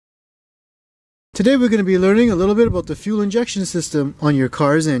Today we're going to be learning a little bit about the fuel injection system on your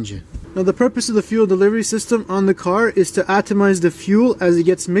car's engine. Now the purpose of the fuel delivery system on the car is to atomize the fuel as it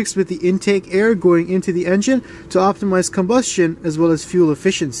gets mixed with the intake air going into the engine to optimize combustion as well as fuel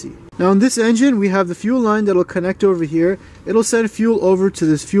efficiency. Now on this engine we have the fuel line that will connect over here. It'll send fuel over to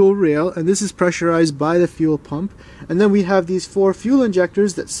this fuel rail, and this is pressurized by the fuel pump. And then we have these 4 fuel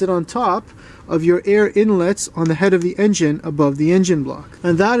injectors that sit on top of your air inlets on the head of the engine above the engine block.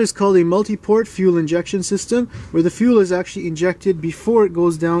 And that is called a multi-port fuel injection system, where the fuel is actually injected before it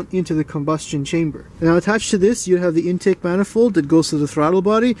goes down into the combustion chamber. Now attached to this you have the intake manifold that goes to the throttle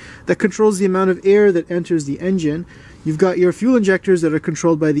body that controls the amount of air that enters the engine. You've got your fuel injectors that are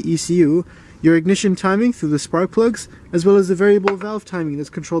controlled by the ECU, your ignition timing through the spark plugs, as well as the variable valve timing that's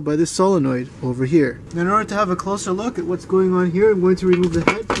controlled by this solenoid over here. Now in order to have a closer look at what's going on here, I'm going to remove the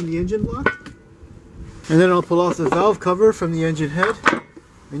head from the engine block. And then I'll pull off the valve cover from the engine head.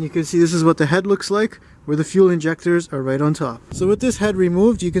 And you can see this is what the head looks like, where the fuel injectors are right on top. So with this head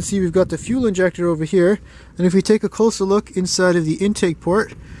removed, you can see we've got the fuel injector over here. And if we take a closer look inside of the intake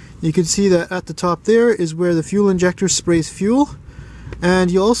port, you can see that at the top there is where the fuel injector sprays fuel.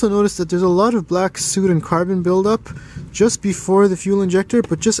 And you'll also notice that there's a lot of black soot and carbon buildup just before the fuel injector,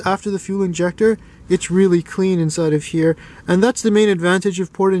 but just after the fuel injector, it's really clean inside of here. And that's the main advantage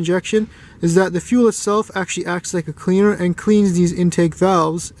of port injection, is that the fuel itself actually acts like a cleaner and cleans these intake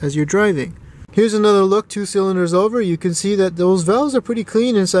valves as you're driving. Here's another look 2 cylinders over. You can see that those valves are pretty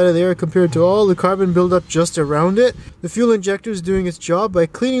clean inside of there compared to all the carbon buildup just around it. The fuel injector is doing its job by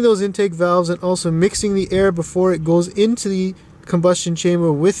cleaning those intake valves and also mixing the air before it goes into the combustion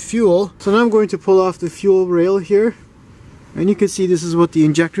chamber with fuel. So now I'm going to pull off the fuel rail here, and you can see this is what the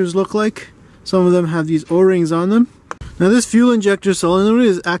injectors look like. Some of them have these O-rings on them. Now this fuel injector solenoid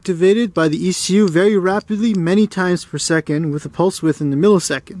is activated by the ECU very rapidly, many times per second, with a pulse width in the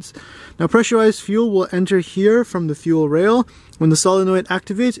milliseconds. Now pressurized fuel will enter here from the fuel rail. When the solenoid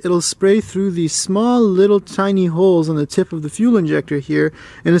activates, it'll spray through these small little tiny holes on the tip of the fuel injector here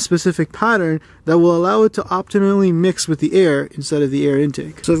in a specific pattern that will allow it to optimally mix with the air inside of the air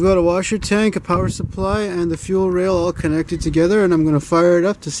intake. So I've got a washer tank, a power supply, and the fuel rail all connected together, and I'm going to fire it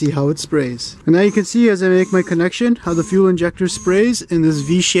up to see how it sprays. And now you can see as I make my connection how the fuel injector sprays in this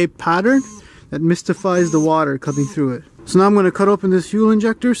V-shaped pattern that mystifies the water coming through it. So now I'm going to cut open this fuel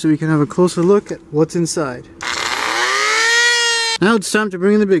injector so we can have a closer look at what's inside. Now it's time to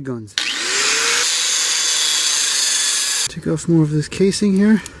bring in the big guns. Take off more of this casing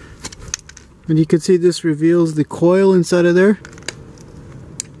here. And you can see this reveals the coil inside of there.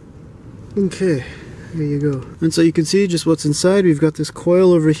 Okay, there you go. And so you can see just what's inside. We've got this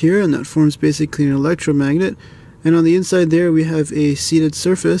coil over here, and that forms basically an electromagnet. And on the inside there we have a seated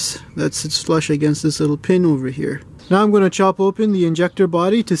surface that sits flush against this little pin over here. Now I'm going to chop open the injector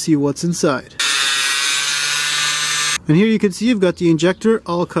body to see what's inside. And here you can see you've got the injector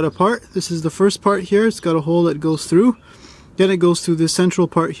all cut apart. This is the first part here. It's got a hole that goes through. Then it goes through this central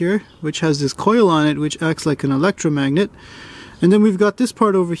part here, which has this coil on it, which acts like an electromagnet. And then we've got this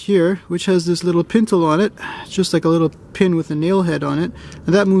part over here, which has this little pintle on it, just like a little pin with a nail head on it,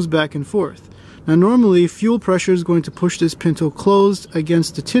 and that moves back and forth. Now normally fuel pressure is going to push this pintle closed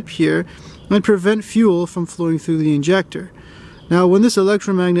against the tip here and prevent fuel from flowing through the injector. Now when this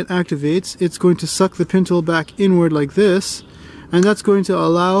electromagnet activates, it's going to suck the pintle back inward like this, and that's going to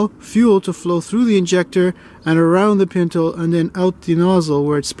allow fuel to flow through the injector and around the pintle and then out the nozzle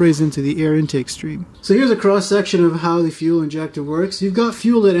where it sprays into the air intake stream. So here's a cross section of how the fuel injector works. You've got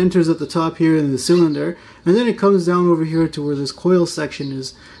fuel that enters at the top here in the cylinder, and then it comes down over here to where this coil section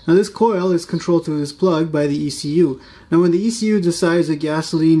is. Now this coil is controlled through this plug by the ECU. Now when the ECU decides that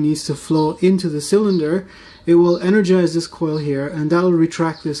gasoline needs to flow into the cylinder, it will energize this coil here, and that'll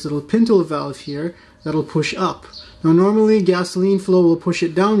retract this little pintle valve here that'll push up. Now normally gasoline flow will push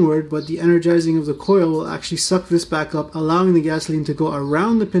it downward, but the energizing of the coil will actually suck this back up, allowing the gasoline to go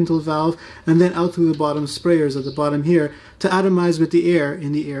around the pintle valve and then out through the bottom sprayers at the bottom here to atomize with the air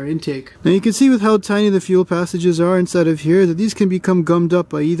in the air intake. Now you can see with how tiny the fuel passages are inside of here that these can become gummed up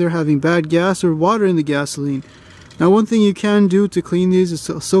by either having bad gas or water in the gasoline. Now one thing you can do to clean these is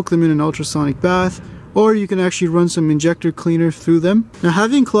to soak them in an ultrasonic bath, or you can actually run some injector cleaner through them. Now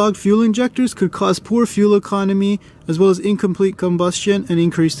having clogged fuel injectors could cause poor fuel economy as well as incomplete combustion and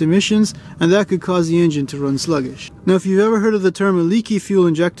increased emissions, and that could cause the engine to run sluggish. Now if you've ever heard of the term a leaky fuel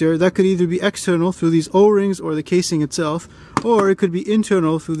injector, that could either be external through these O-rings or the casing itself, or it could be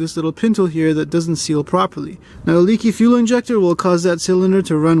internal through this little pintle here that doesn't seal properly. Now a leaky fuel injector will cause that cylinder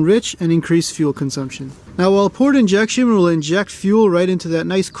to run rich and increase fuel consumption. Now while port injection will inject fuel right into that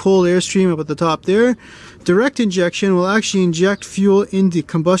nice cold airstream up at the top there, Direct injection will actually inject fuel in the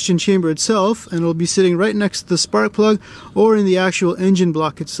combustion chamber itself, and it'll be sitting right next to the spark plug or in the actual engine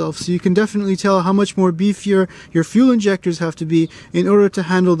block itself. So you can definitely tell how much more beefier your fuel injectors have to be in order to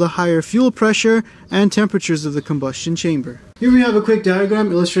handle the higher fuel pressure and temperatures of the combustion chamber. Here we have a quick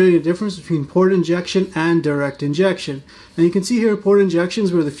diagram illustrating the difference between port injection and direct injection. And you can see here port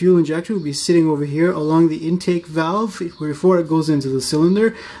injections where the fuel injector will be sitting over here along the intake valve before it goes into the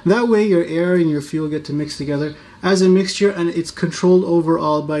cylinder. That way your air and your fuel get to mix together as a mixture, and it's controlled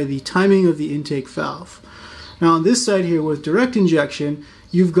overall by the timing of the intake valve. Now on this side here with direct injection,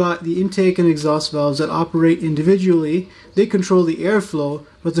 you've got the intake and exhaust valves that operate individually. They control the airflow,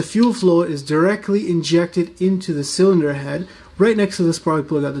 but the fuel flow is directly injected into the cylinder head right next to the spark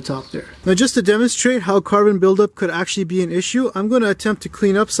plug at the top there. Now just to demonstrate how carbon buildup could actually be an issue, I'm going to attempt to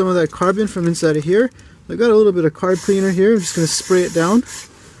clean up some of that carbon from inside of here. I got a little bit of carb cleaner here. I'm just going to spray it down.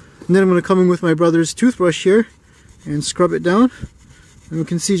 And then I'm going to come in with my brother's toothbrush here and scrub it down. And we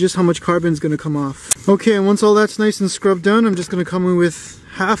can see just how much carbon is going to come off. Okay, and once all that's nice and scrubbed down, I'm just going to come in with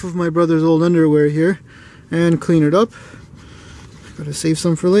half of my brother's old underwear here and clean it up. Gotta save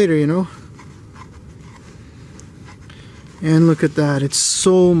some for later, you know. And look at that, it's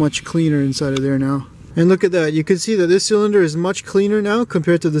so much cleaner inside of there now. And look at that, you can see that this cylinder is much cleaner now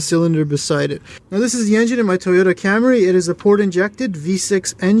compared to the cylinder beside it. Now this is the engine in my Toyota Camry. It is a port injected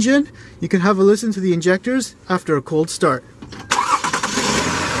V6 engine. You can have a listen to the injectors after a cold start.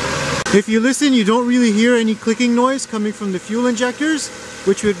 If you listen, you don't really hear any clicking noise coming from the fuel injectors,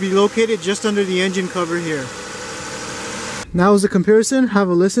 which would be located just under the engine cover here. Now as a comparison, have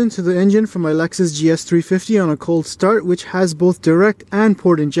a listen to the engine from my Lexus GS350 on a cold start, which has both direct and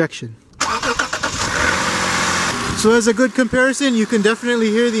port injection. So as a good comparison, you can definitely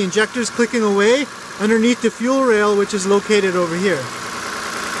hear the injectors clicking away underneath the fuel rail, which is located over here.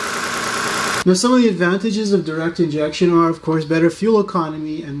 Now some of the advantages of direct injection are of course better fuel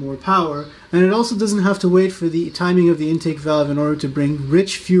economy and more power, and it also doesn't have to wait for the timing of the intake valve in order to bring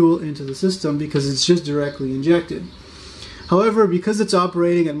rich fuel into the system because it's just directly injected. However, because it's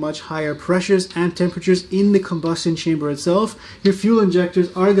operating at much higher pressures and temperatures in the combustion chamber itself, your fuel injectors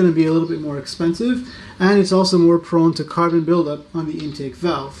are going to be a little bit more expensive, and it's also more prone to carbon buildup on the intake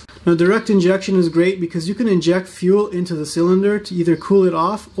valve. Now direct injection is great because you can inject fuel into the cylinder to either cool it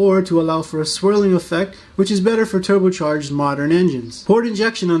off or to allow for a swirling effect, which is better for turbocharged modern engines. Port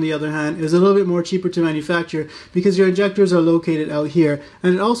injection, on the other hand, is a little bit more cheaper to manufacture because your injectors are located out here,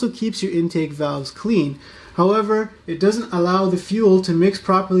 and it also keeps your intake valves clean. However, it doesn't allow the fuel to mix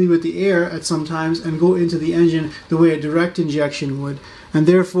properly with the air at some times and go into the engine the way a direct injection would, and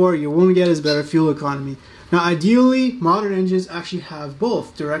therefore you won't get as better fuel economy. Now ideally, modern engines actually have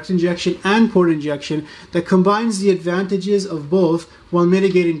both direct injection and port injection that combines the advantages of both while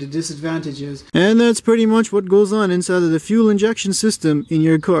mitigating the disadvantages. And that's pretty much what goes on inside of the fuel injection system in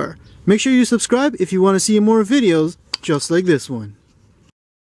your car. Make sure you subscribe if you want to see more videos just like this one.